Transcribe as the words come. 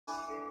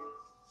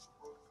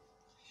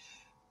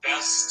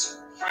Best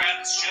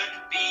friends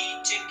should be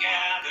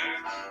together.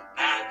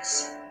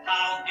 That's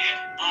how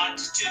it ought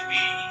to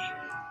be.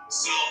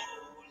 So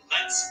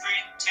let's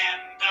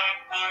pretend I'm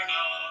part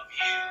of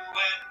you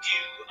and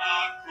you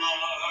are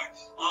part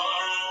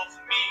of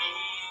me.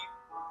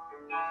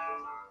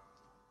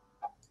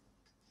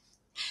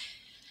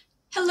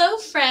 Hello,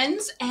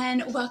 friends,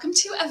 and welcome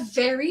to a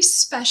very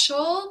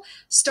special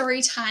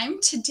story time.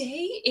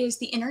 Today is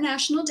the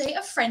International Day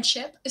of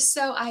Friendship,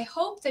 so I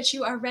hope that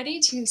you are ready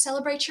to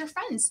celebrate your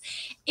friends.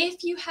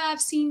 If you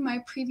have seen my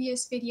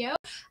previous video,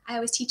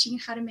 I was teaching you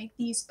how to make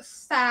these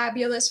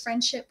fabulous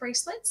friendship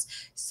bracelets.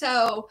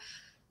 So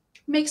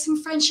make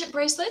some friendship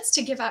bracelets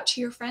to give out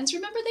to your friends.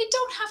 Remember, they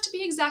don't have to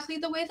be exactly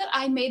the way that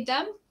I made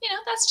them. You know,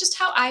 that's just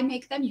how I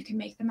make them. You can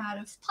make them out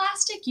of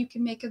plastic. You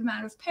can make them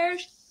out of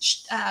paracord.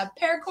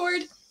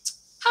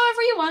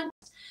 However you want.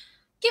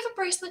 Give a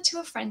bracelet to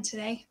a friend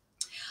today.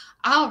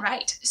 All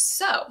right,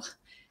 so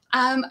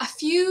a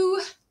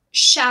few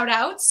shout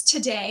outs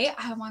today.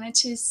 I wanted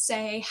to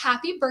say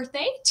happy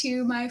birthday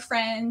to my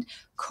friend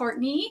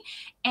Courtney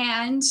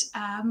and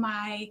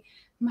my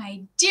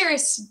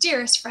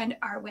dearest friend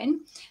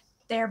Arwen.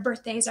 Their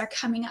birthdays are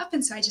coming up,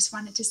 and so I just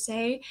wanted to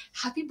say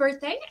happy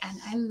birthday and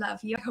I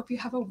love you. I hope you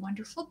have a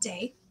wonderful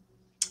day.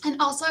 And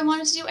also I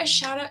wanted to do a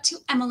shout out to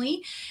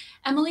Emily.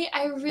 Emily,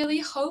 I really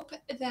hope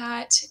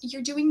that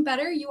you're doing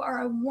better. You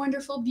are a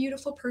wonderful,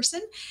 beautiful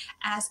person,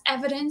 as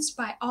evidenced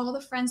by all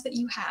the friends that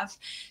you have.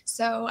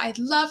 So I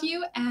love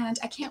you, and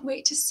I can't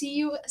wait to see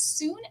you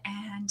soon,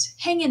 and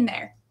hang in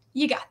there.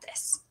 You got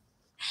this.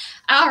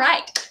 All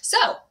right,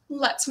 so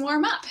let's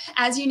warm up.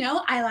 As you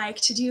know, I like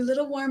to do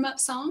little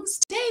warm-up songs.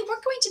 Today,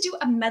 we're going to do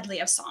a medley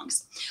of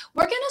songs.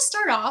 We're going to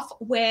start off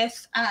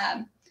with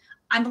I'm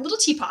a Little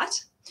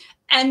Teapot,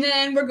 and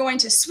then we're going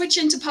to switch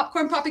into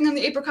Popcorn Popping on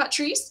the Apricot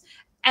Trees,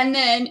 and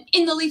then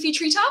In the Leafy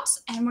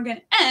Treetops, and we're going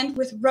to end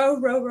with Row,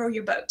 Row, Row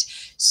Your Boat.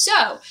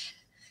 So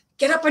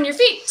get up on your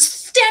feet,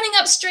 standing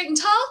up straight and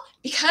tall,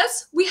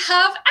 because we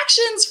have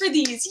actions for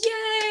these.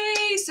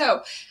 Yay!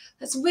 So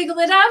let's wiggle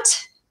it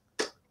out,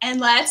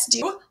 and let's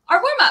do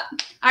our warm-up.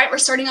 All right, we're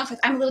starting off with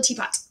I'm a Little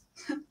Teapot.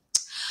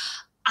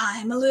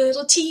 I'm a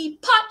little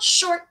teapot,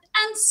 short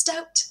and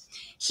stout.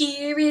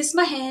 Here is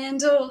my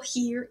handle,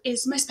 here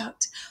is my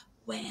spout.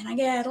 When I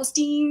get all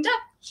steamed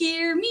up,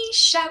 hear me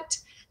shout.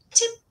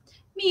 Tip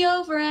me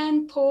over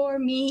and pour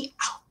me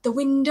out the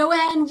window,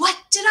 and what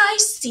did I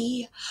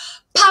see?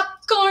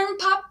 Popcorn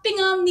popping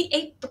on the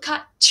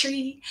apricot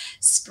tree.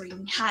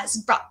 Spring has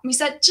brought me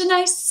such a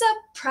nice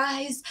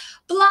surprise.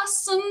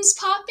 Blossoms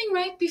popping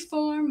right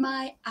before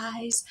my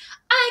eyes.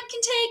 I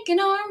can take an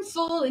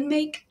armful and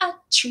make a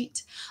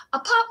treat. A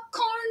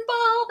popcorn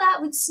ball that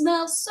would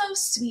smell so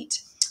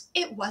sweet.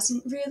 It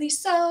wasn't really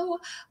so,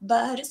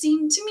 but it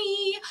seemed to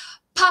me.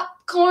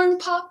 Popcorn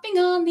popping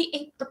on the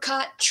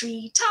apricot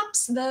tree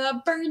tops.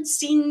 The birds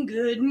sing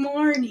good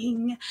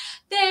morning.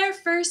 They're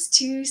first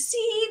to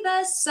see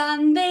the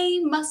sun. They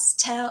must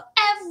tell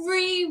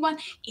everyone.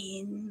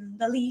 In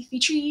the leafy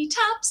tree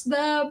tops,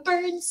 the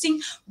birds sing.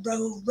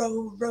 Row,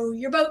 row, row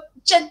your boat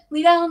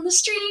gently down the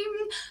stream.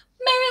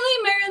 Merrily,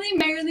 merrily,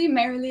 merrily,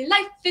 merrily,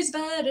 life is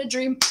but a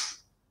dream.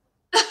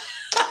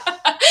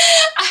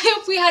 I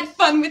hope we had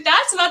fun with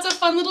that. So that's a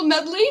fun little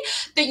medley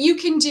that you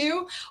can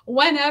do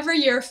whenever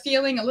you're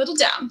feeling a little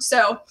down.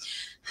 So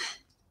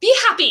be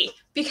happy,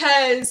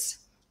 because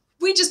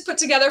we just put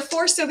together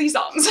 4 silly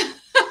songs.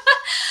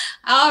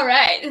 All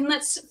right, and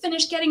let's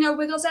finish getting our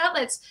wiggles out.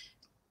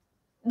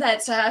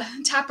 Let's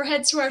tap our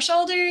heads to our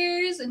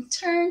shoulders and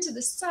turn to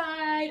the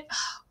side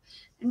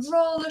and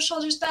roll our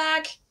shoulders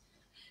back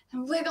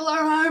and wiggle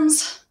our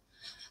arms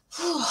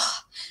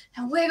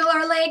and wiggle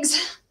our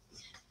legs.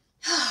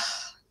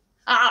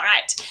 All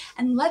right,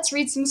 and let's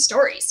read some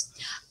stories.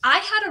 I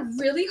had a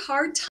really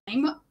hard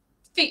time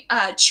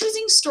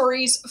choosing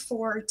stories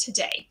for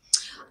today.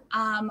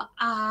 There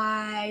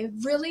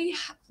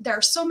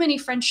are so many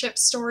friendship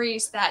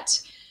stories that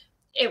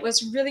it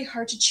was really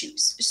hard to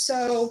choose.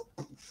 So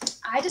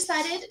I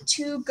decided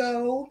to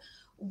go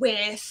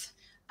with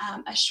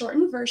a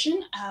shortened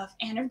version of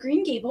Anne of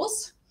Green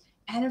Gables.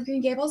 Anne of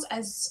Green Gables,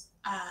 as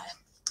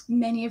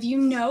many of you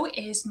know,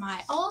 is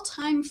my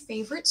all-time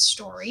favorite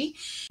story,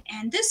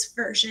 and this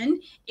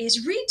version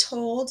is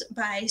retold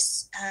by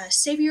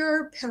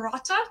Xavier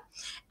Peralta.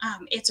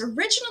 It's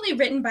originally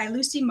written by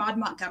Lucy Maud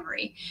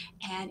Montgomery,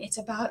 and it's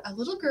about a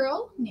little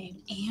girl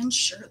named Anne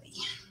Shirley.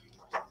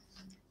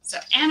 So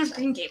Anne of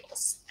Green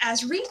Gables,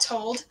 as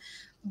retold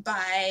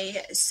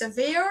by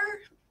Xavier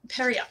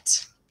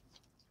Peralta.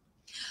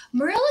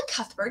 Marilla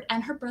Cuthbert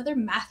and her brother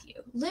Matthew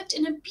lived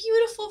in a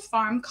beautiful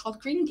farm called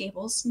Green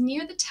Gables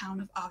near the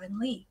town of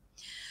Avonlea.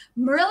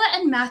 Marilla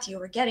and Matthew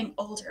were getting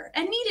older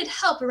and needed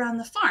help around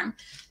the farm,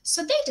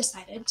 so they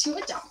decided to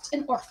adopt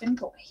an orphan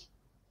boy.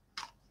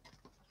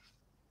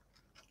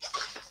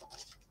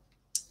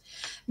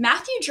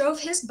 Matthew drove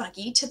his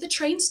buggy to the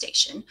train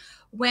station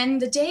when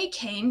the day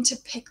came to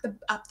pick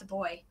up the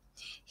boy.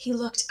 He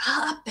looked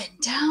up and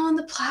down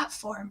the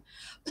platform,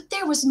 but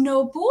there was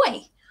no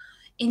boy.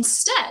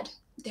 Instead,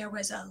 there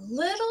was a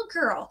little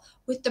girl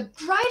with the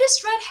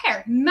brightest red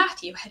hair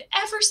Matthew had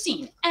ever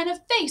seen and a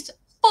face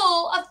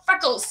full of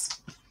freckles.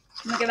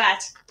 Look at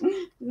that.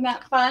 Isn't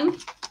that fun?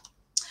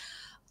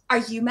 Are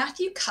you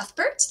Matthew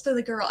Cuthbert?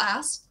 The girl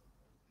asked.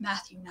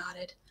 Matthew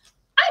nodded.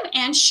 I'm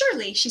Anne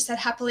Shirley, she said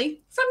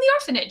happily, from the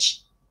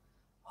orphanage.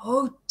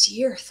 Oh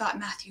dear, thought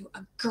Matthew,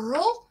 a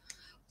girl?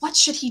 What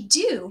should he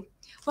do?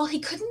 Well, he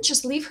couldn't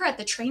just leave her at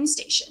the train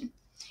station.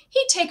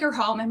 He'd take her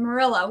home and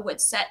Marilla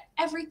would set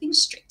everything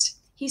straight.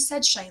 He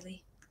said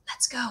shyly,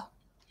 Let's go.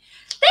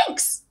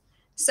 Thanks,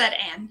 said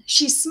Anne.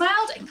 She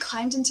smiled and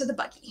climbed into the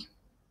buggy.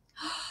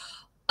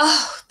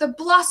 Oh, the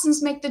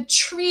blossoms make the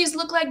trees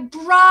look like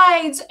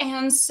brides,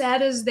 Anne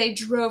said as they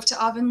drove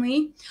to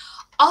Avonlea.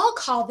 I'll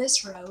call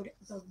this road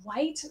the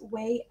White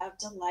Way of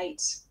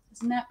Delight.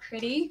 Isn't that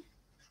pretty?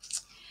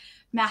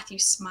 Matthew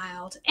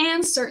smiled.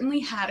 Anne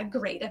certainly had a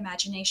great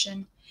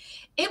imagination.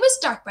 It was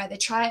dark by the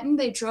time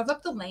they drove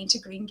up the lane to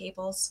Green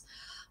Gables.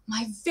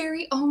 My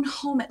very own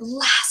home at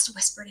last,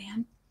 whispered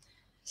Anne.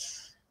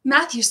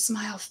 Matthew's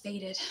smile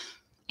faded.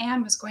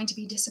 Anne was going to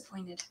be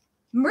disappointed.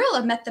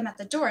 Marilla met them at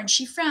the door and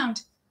she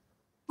frowned.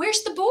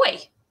 Where's the boy?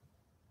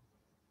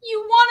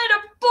 You wanted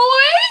a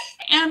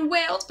boy? Anne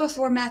wailed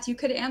before Matthew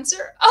could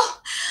answer.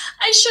 Oh,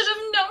 I should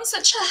have known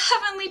such a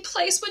heavenly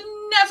place would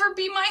never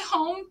be my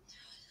home.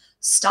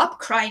 Stop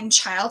crying,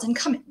 child, and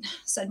come in,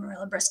 said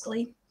Marilla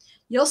briskly.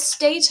 You'll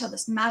stay till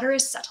this matter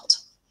is settled.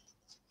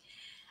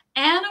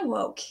 Anne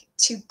awoke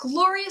to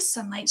glorious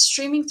sunlight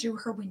streaming through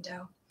her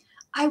window.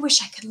 I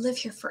wish I could live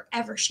here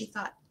forever, she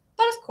thought.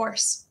 But of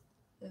course,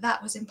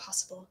 that was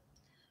impossible.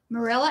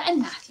 Marilla and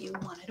Matthew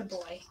wanted a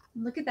boy.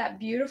 Look at that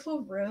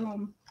beautiful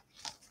room.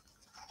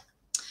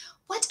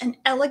 What an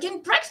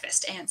elegant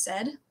breakfast, Anne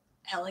said.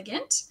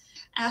 Elegant?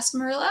 Asked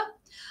Marilla.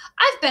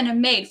 I've been a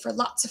maid for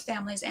lots of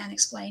families, Anne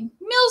explained.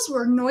 Meals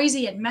were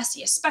noisy and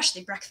messy,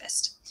 especially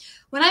breakfast.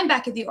 When I'm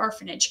back at the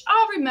orphanage,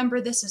 I'll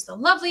remember this is the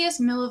loveliest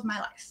meal of my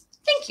life.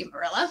 Thank you,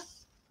 Marilla.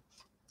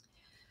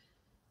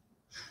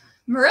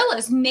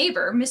 Marilla's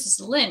neighbor,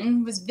 Mrs.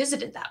 Lynde, was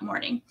visited that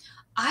morning.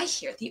 I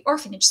hear the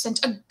orphanage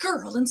sent a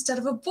girl instead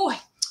of a boy.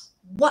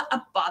 What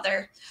a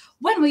bother.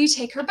 When will you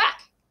take her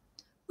back?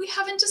 We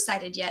haven't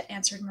decided yet,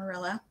 answered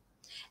Marilla.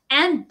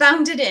 Anne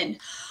bounded in.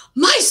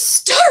 My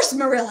stars,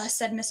 Marilla,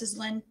 said Mrs.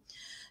 Lynde.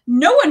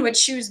 No one would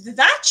choose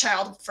that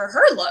child for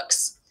her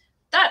looks.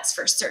 That's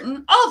for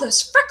certain. All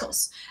those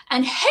freckles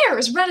and hair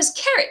as red as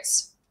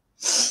carrots.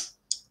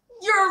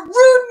 You're a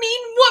rude,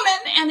 mean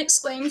woman, Anne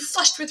exclaimed,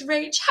 flushed with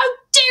rage. How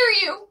dare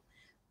you?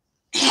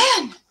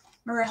 Anne,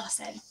 Marilla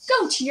said,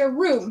 go to your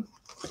room.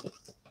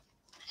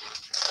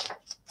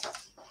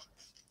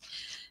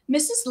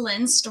 Mrs.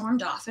 Lynde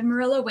stormed off and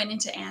Marilla went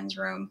into Anne's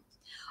room.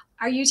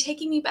 Are you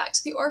taking me back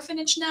to the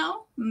orphanage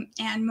now?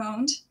 Anne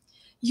moaned.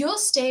 You'll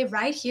stay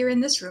right here in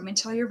this room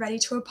until you're ready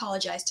to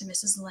apologize to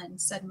Mrs. Lynde,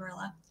 said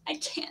Marilla. I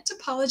can't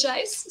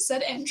apologize,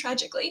 said Anne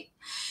tragically.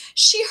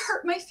 She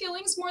hurt my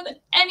feelings more than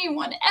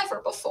anyone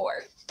ever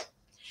before.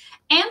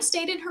 Anne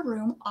stayed in her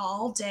room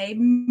all day,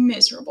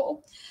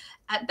 miserable.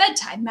 At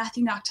bedtime,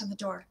 Matthew knocked on the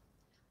door.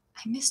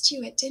 I missed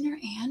you at dinner,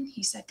 Anne,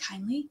 he said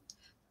kindly.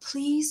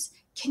 Please,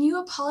 can you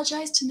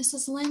apologize to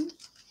Mrs. Lynde?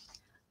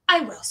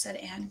 I will, said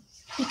Anne,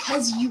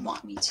 because you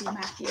want me to,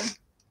 Matthew.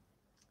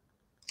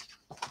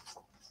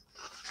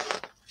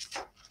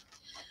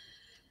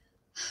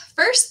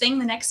 First thing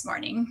the next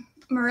morning,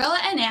 Marilla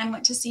and Anne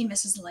went to see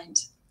Mrs. Lynde.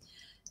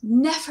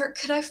 Never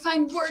could I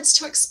find words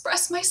to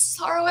express my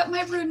sorrow at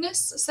my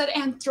rudeness, said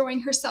Anne,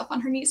 throwing herself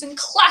on her knees and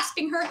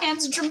clasping her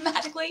hands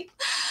dramatically.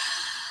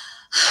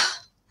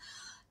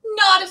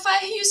 Not if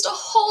I used a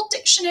whole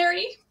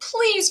dictionary.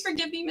 Please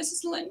forgive me,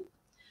 Mrs. Lynde.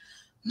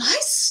 My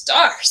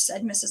stars,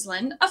 said Mrs.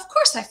 Lynde. Of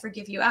course I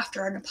forgive you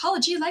after an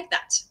apology like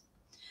that.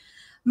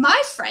 My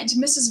friend,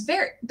 Mrs.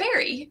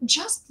 Barry,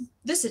 just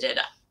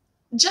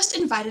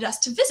invited us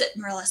to visit,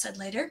 Marilla said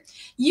later.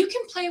 You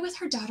can play with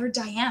her daughter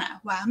Diana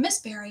while Miss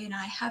Barry and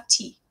I have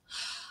tea.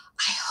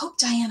 I hope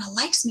Diana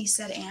likes me,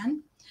 said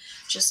Anne.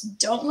 Just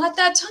don't let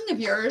that tongue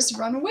of yours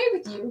run away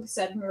with you,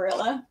 said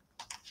Marilla.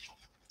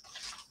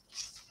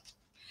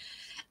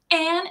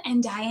 Anne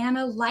and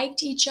Diana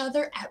liked each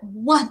other at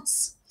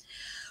once.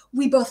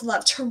 We both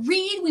love to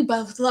read, we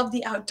both love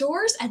the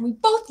outdoors, and we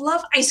both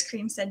love ice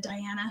cream, said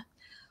Diana.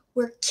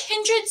 We're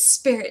kindred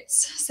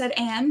spirits, said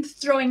Anne,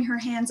 throwing her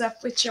hands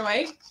up with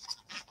joy.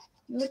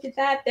 Look at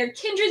that. They're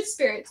kindred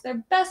spirits.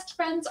 They're best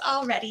friends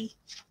already.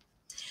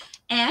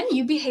 Anne,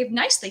 you behaved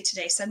nicely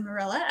today, said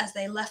Marilla as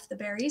they left the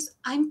Barrys.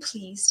 I'm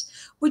pleased.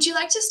 Would you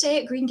like to stay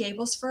at Green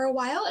Gables for a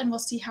while and we'll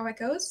see how it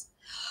goes?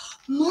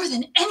 More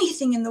than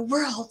anything in the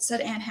world,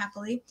 said Anne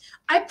happily.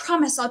 I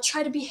promise I'll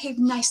try to behave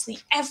nicely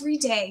every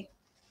day.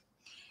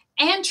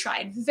 Anne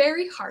tried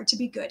very hard to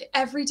be good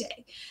every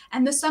day,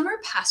 and the summer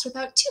passed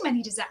without too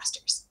many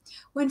disasters.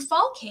 When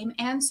fall came,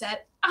 Anne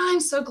said, I'm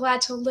so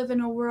glad to live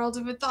in a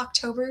world with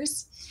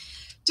Octobers.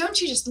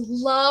 Don't you just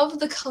love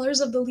the colors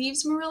of the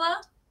leaves,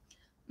 Marilla?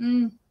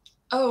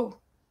 Oh,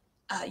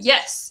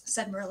 Yes,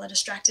 said Marilla,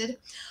 distracted.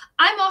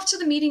 I'm off to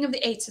the meeting of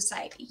the Aid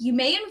Society. You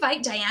may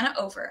invite Diana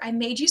over. I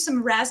made you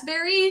some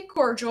raspberry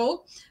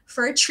cordial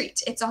for a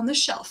treat. It's on the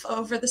shelf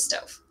over the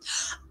stove.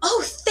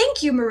 Oh,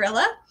 thank you,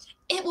 Marilla.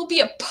 It will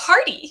be a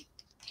party.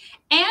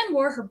 Anne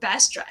wore her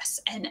best dress,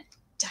 and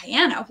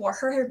Diana wore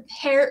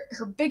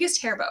her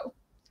biggest hair bow.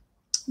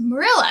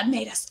 Marilla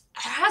made us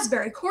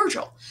raspberry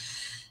cordial,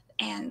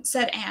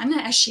 said Anne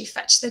as she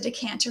fetched the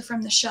decanter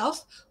from the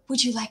shelf.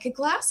 Would you like a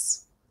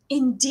glass?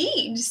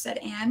 Indeed, said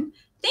Anne.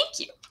 Thank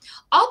you.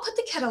 I'll put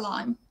the kettle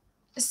on,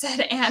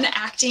 said Anne,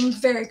 acting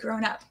very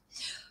grown up.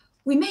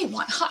 We may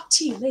want hot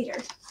tea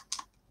later.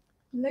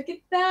 Look at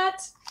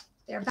that.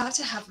 They're about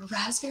to have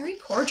raspberry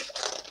cordial.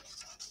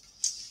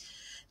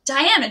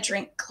 Diana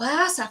drank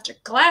glass after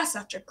glass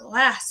after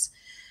glass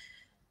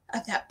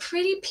of that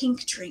pretty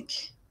pink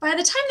drink. By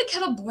the time the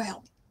kettle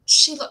boiled,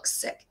 she looked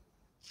sick.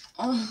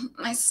 Oh,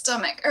 my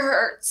stomach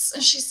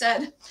hurts, she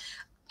said.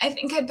 I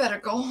think I'd better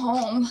go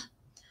home.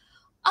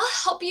 I'll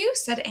help you,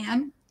 said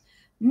Anne.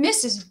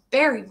 Mrs.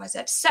 Barry was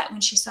upset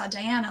when she saw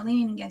Diana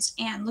leaning against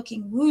Anne,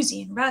 looking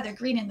woozy and rather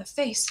green in the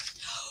face.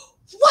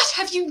 What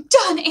have you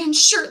done, Anne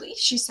Shirley?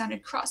 She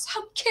sounded cross.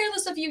 How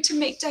careless of you to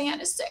make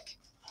Diana sick.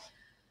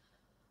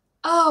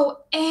 Oh,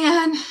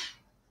 Anne,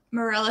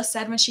 Marilla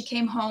said when she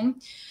came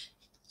home.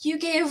 You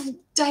gave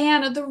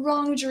Diana the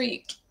wrong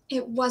drink.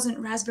 It wasn't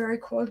raspberry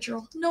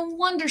cordial. No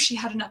wonder she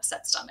had an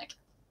upset stomach.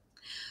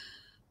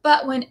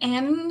 But when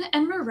Anne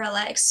and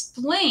Marilla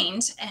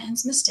explained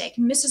Anne's mistake,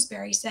 Mrs.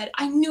 Barry said,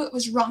 I knew it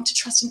was wrong to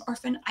trust an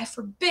orphan. I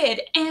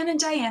forbid Anne and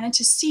Diana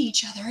to see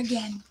each other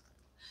again.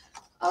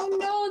 Oh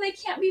no, they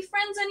can't be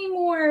friends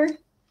anymore.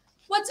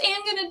 What's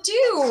Anne gonna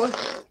do?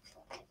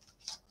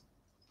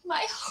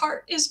 My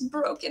heart is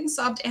broken,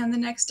 sobbed Anne the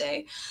next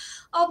day.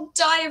 I'll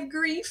die of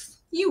grief.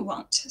 You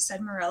won't,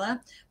 said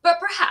Marilla, but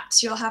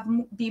perhaps you'll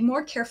be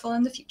more careful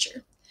in the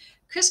future.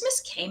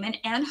 Christmas came, and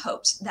Anne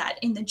hoped that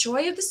in the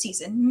joy of the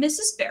season,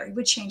 Mrs. Barry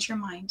would change her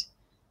mind.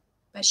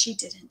 But she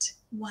didn't.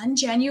 One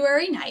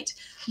January night,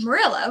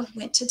 Marilla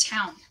went to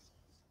town.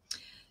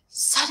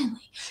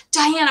 Suddenly,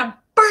 Diana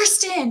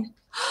burst in.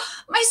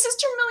 My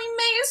sister Millie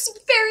May is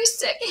very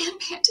sick, Anne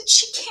panted.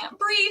 She can't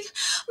breathe.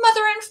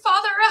 Mother and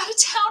father are out of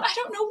town. I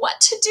don't know what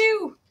to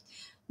do.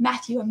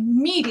 Matthew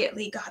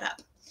immediately got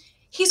up.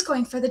 He's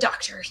going for the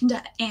doctor,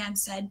 Anne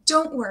said.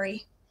 Don't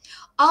worry.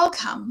 I'll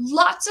come.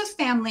 Lots of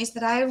families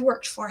that I have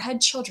worked for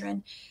had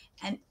children,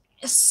 and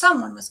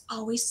someone was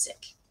always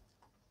sick.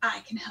 I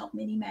can help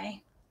Minnie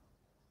May.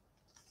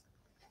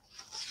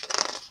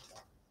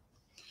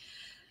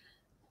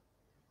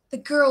 The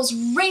girls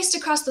raced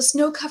across the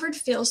snow-covered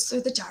fields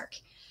through the dark,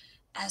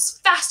 as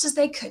fast as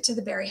they could to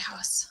the Barry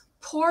house.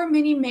 Poor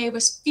Minnie May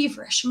was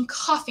feverish and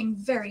coughing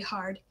very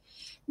hard.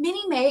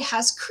 Minnie May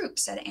has croup,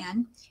 said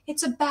Anne.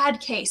 It's a bad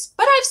case,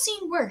 but I've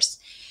seen worse.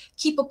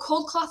 Keep a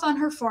cold cloth on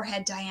her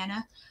forehead,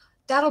 Diana.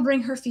 That'll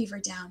bring her fever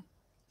down.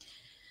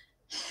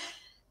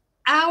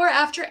 Hour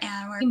after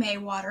hour, Minnie May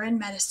water and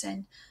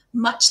medicine.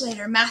 Much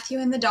later, Matthew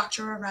and the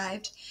doctor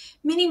arrived.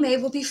 Minnie May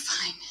will be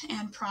fine,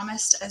 Anne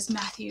promised as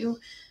Matthew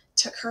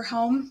took her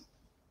home.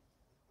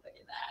 Look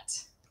at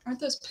that. Aren't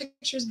those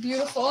pictures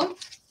beautiful?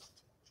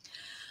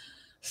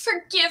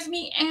 Forgive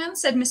me, Anne,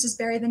 said Mrs.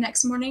 Barry the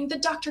next morning. The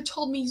doctor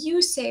told me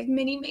you saved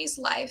Minnie May's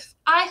life.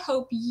 I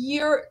hope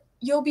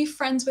you'll be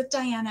friends with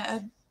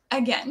Diana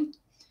again.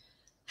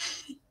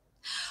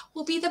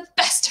 We'll be the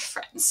best of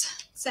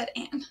friends, said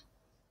Anne.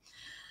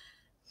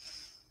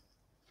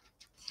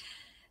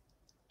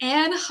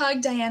 Anne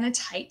hugged Diana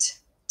tight.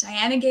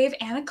 Diana gave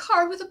Anne a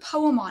card with a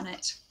poem on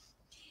it.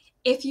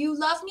 If you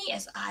love me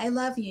as I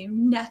love you,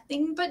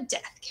 nothing but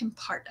death can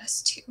part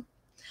us two.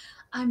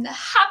 I'm the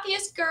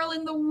happiest girl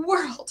in the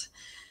world,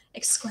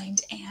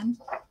 exclaimed Anne.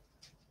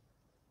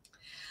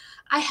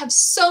 I have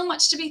so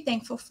much to be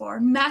thankful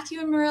for. Matthew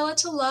and Marilla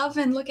to love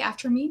and look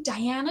after me,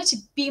 Diana to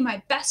be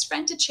my best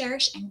friend to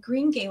cherish, and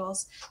Green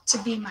Gables to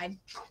be my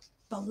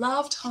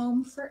beloved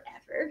home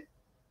forever.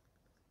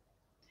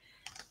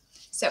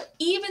 So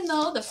even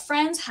though the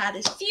friends had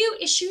a few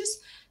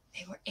issues,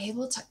 they were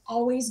able to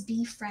always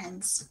be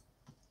friends.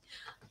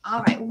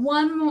 All right,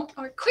 one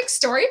more quick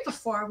story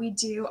before we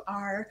do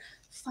our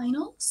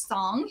final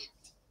song.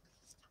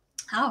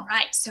 All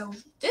right, so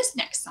this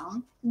next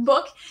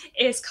book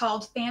is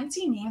called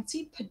Fancy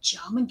Nancy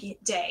Pajama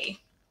Day.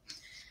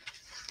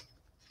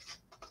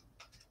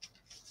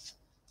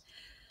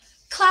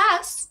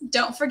 Class,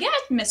 don't forget,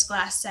 Miss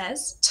Glass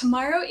says,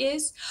 tomorrow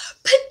is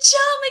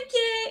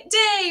Pajama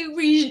Day,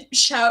 we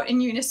shout in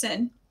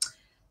unison.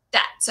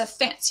 That's a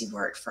fancy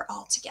word for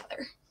all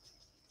together.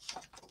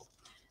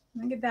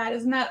 Look at that,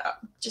 isn't that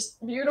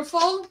just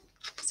beautiful?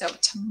 So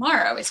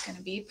tomorrow is going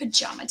to be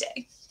Pajama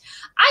Day.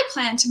 I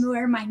plan to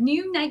wear my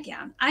new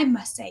nightgown. I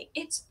must say,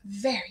 it's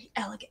very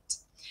elegant.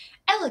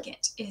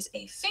 Elegant is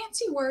a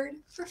fancy word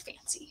for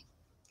fancy.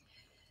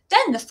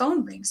 Then the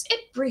phone rings.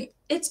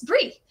 It's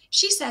Bree.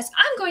 She says,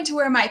 I'm going to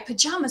wear my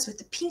pajamas with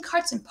the pink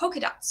hearts and polka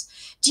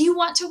dots. Do you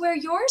want to wear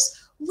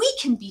yours? We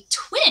can be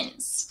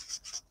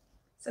twins.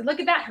 So look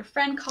at that. Her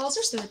friend calls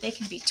her so that they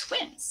can be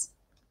twins.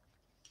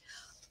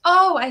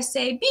 Oh, I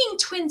say, being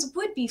twins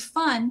would be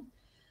fun.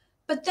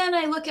 But then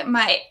I look at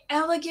my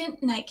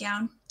elegant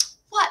nightgown.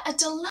 What a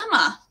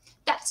dilemma.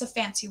 That's a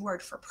fancy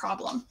word for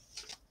problem.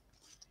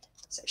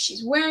 So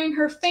she's wearing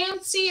her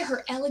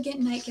elegant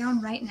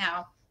nightgown right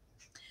now.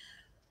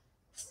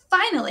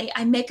 Finally,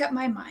 I make up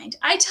my mind.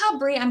 I tell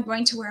Bree I'm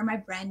going to wear my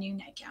brand new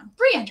nightgown.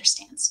 Bree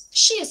understands.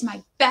 She is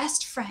my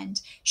best friend.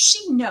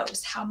 She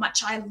knows how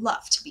much I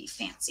love to be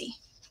fancy.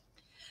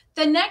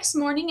 The next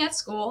morning at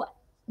school,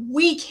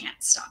 we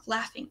can't stop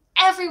laughing.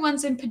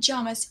 Everyone's in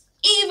pajamas,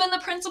 even the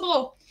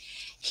principal.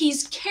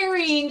 He's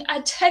carrying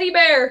a teddy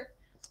bear.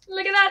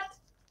 Look at that.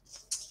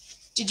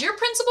 Did your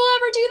principal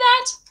ever do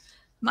that?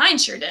 Mine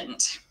sure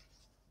didn't.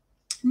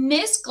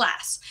 Miss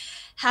Glass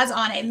has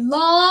on a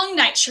long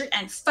nightshirt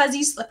and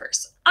fuzzy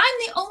slippers. I'm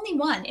the only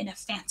one in a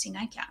fancy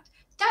nightgown.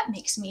 That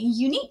makes me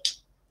unique.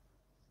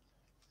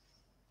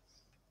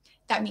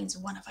 That means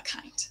one of a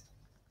kind.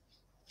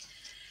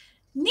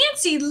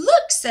 Nancy,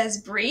 look, says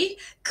Bree.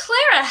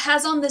 Clara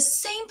has on the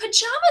same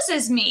pajamas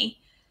as me.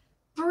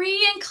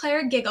 Bree and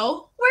Clara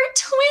giggle. We're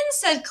twins,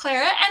 said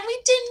Clara, and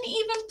we didn't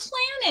even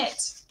plan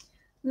it.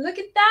 Look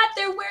at that,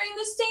 they're wearing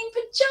the same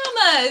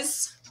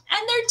pajamas,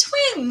 and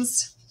they're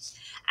twins.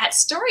 At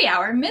story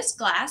hour, Miss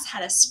Glass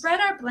had us spread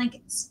our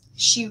blankets.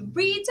 She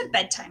reads a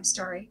bedtime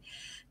story.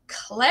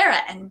 Clara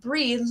and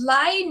Bree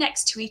lie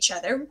next to each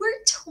other.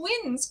 We're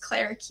twins,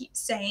 Clara keeps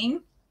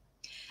saying.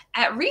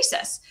 At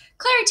recess,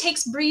 Clara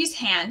takes Bree's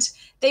hand.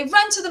 They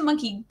run to the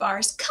monkey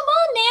bars. Come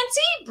on,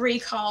 Nancy, Bree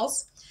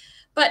calls.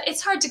 But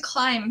it's hard to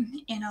climb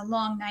in a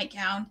long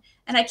nightgown,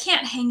 and I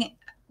can't hang it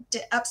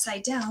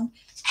upside down.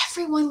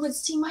 Everyone would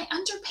see my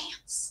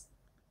underpants.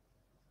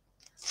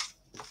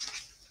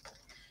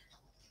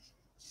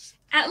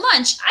 At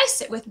lunch, I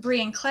sit with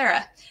Bree and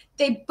Clara.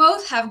 They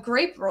both have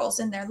grape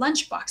rolls in their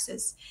lunch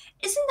boxes.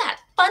 Isn't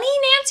that funny,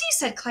 Nancy?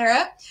 Said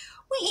Clara.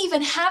 We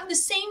even have the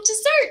same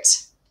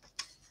dessert.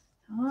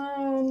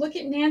 Oh, look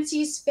at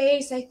Nancy's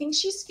face. I think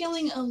she's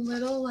feeling a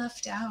little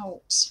left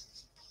out.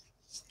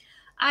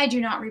 I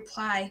do not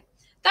reply.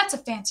 That's a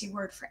fancy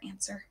word for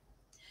answer.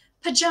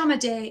 Pajama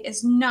day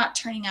is not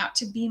turning out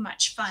to be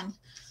much fun.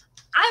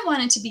 I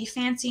wanted to be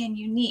fancy and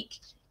unique.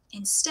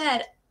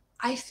 Instead,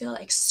 I feel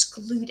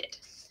excluded.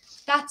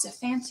 That's a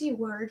fancy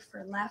word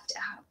for left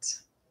out.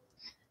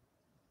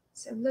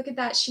 So look at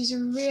that. She's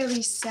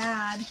really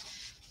sad.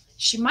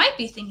 She might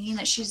be thinking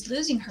that she's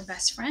losing her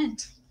best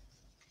friend.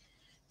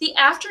 The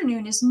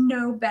afternoon is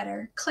no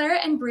better. Clara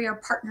and Bree are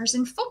partners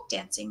in folk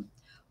dancing.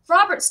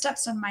 Robert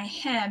steps on my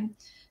hem.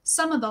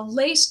 Some of the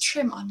lace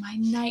trim on my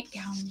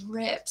nightgown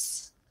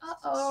rips.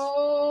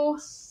 Uh-oh.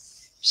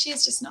 She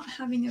is just not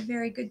having a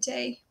very good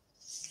day.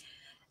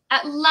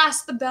 At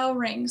last the bell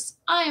rings.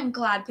 I am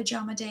glad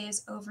pajama day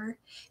is over.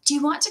 Do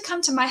you want to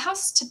come to my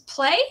house to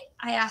play?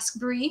 I ask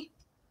Bree.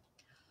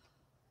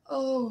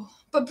 Oh,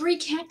 but Bree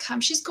can't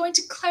come. She's going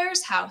to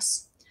Clara's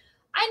house.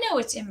 I know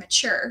it's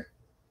immature.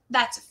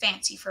 That's a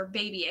fancy for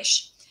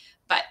babyish.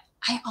 But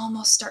I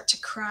almost start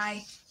to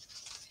cry.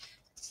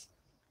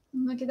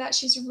 Look at that.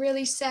 She's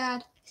really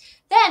sad.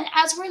 Then,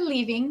 as we're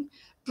leaving,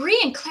 Bree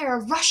and Clara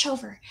rush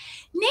over.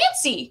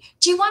 Nancy,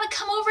 do you want to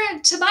come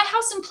over to my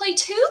house and play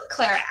too?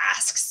 Clara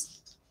asks.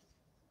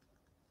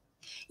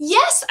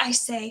 Yes, I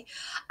say.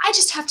 I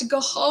just have to go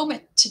home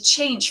to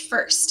change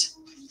first.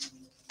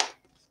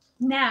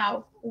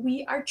 Now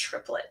we are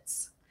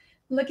triplets.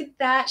 Look at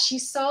that. She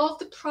solved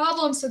the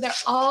problem. So they're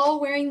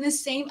all wearing the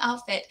same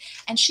outfit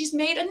and she's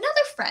made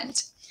another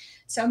friend.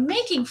 So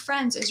making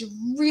friends is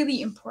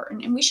really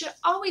important and we should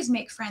always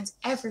make friends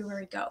everywhere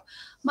we go.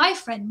 My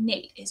friend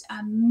Nate is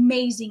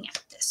amazing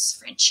at this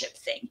friendship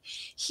thing.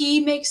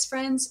 He makes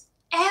friends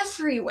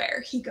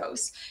everywhere he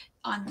goes.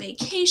 On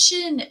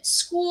vacation, at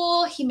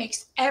school, he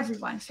makes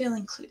everyone feel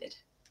included.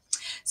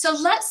 So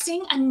let's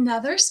sing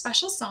another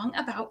special song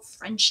about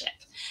friendship.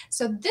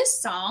 So this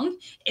song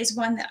is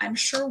one that I'm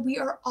sure we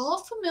are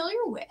all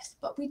familiar with,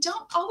 but we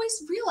don't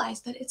always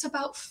realize that it's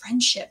about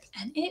friendship,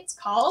 and it's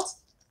called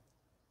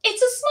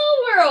It's a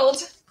Small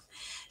World.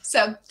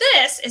 So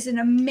this is an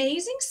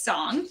amazing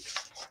song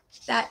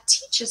that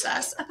teaches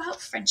us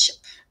about friendship.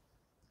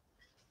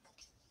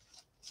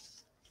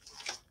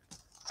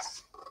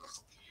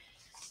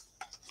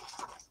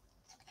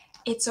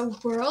 It's a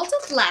world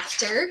of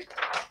laughter,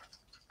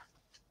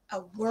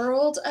 a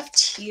world of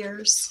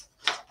tears.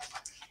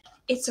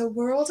 It's a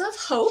world of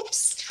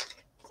hopes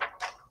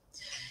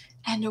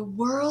and a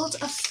world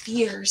of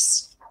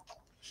fears.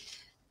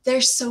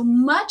 There's so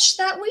much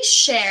that we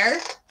share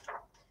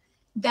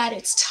that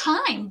it's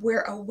time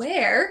we're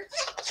aware.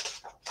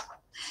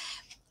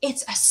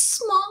 It's a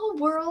small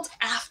world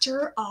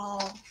after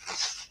all.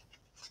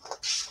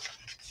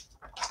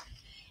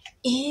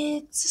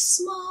 It's a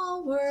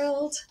small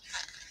world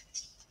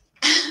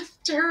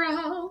after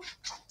all.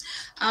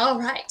 All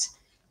right,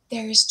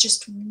 there's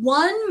just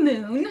one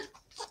moon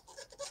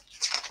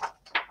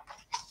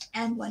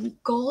and one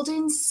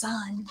golden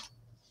sun.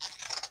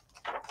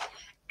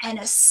 And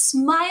a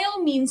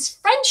smile means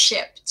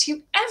friendship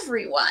to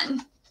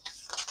everyone.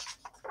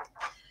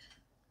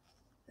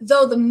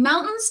 Though the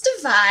mountains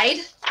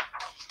divide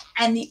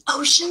and the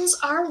oceans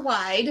are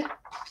wide.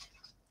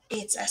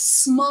 It's a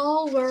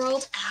small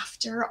world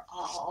after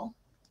all.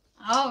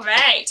 All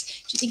right.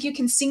 Do you think you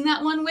can sing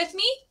that one with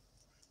me?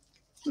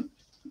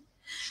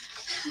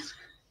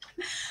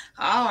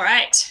 All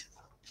right.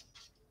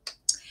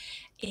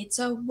 It's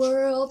a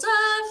world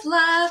of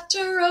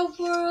laughter, a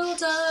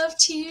world of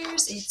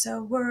tears. It's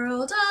a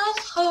world of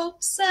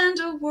hopes and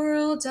a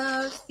world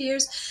of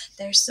fears.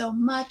 There's so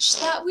much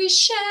that we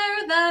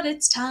share that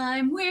it's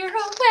time we're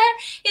aware.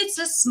 It's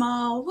a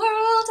small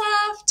world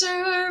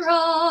after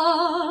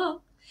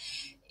all.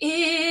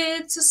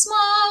 It's a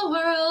small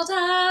world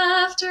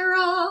after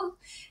all.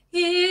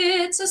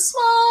 It's a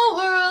small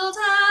world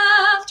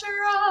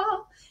after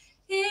all.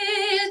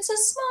 It's a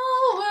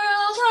small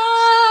world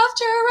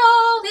after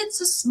all.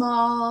 It's a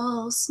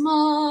small,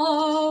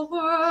 small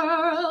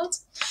world.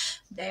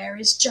 There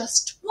is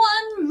just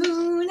one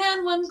moon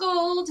and one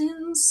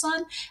golden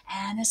sun,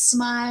 and a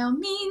smile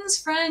means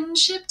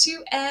friendship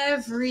to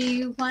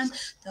everyone.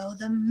 Though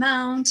the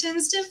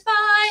mountains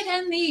divide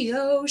and the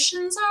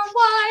oceans are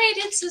wide,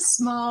 it's a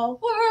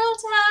small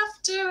world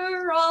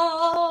after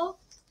all.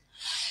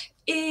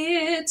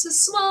 It's a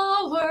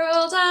small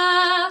world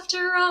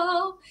after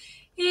all.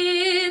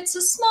 It's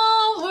a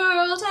small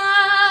world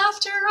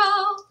after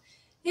all.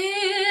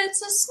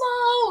 It's a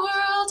small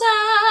world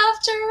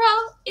after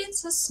all.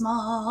 It's a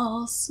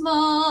small,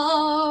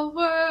 small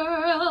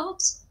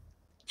world.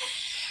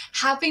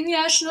 Happy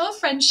International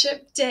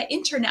Friendship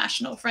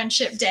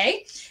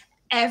Day,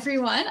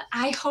 everyone.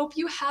 I hope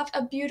you have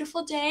a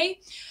beautiful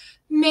day.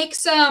 Make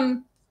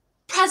some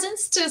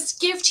presents to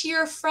give to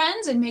your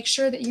friends and make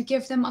sure that you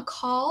give them a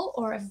call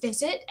or a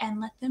visit and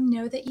let them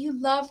know that you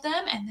love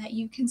them and that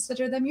you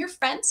consider them your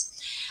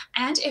friends.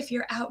 And if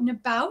you're out and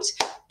about,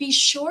 be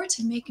sure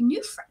to make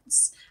new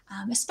friends,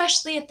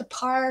 especially at the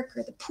park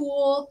or the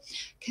pool,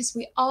 because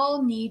we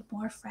all need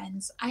more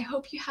friends. I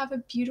hope you have a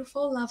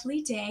beautiful,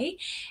 lovely day.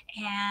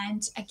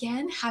 And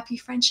again, happy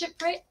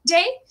Friendship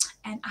Day,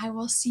 and I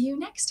will see you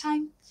next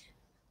time.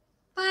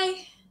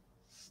 Bye.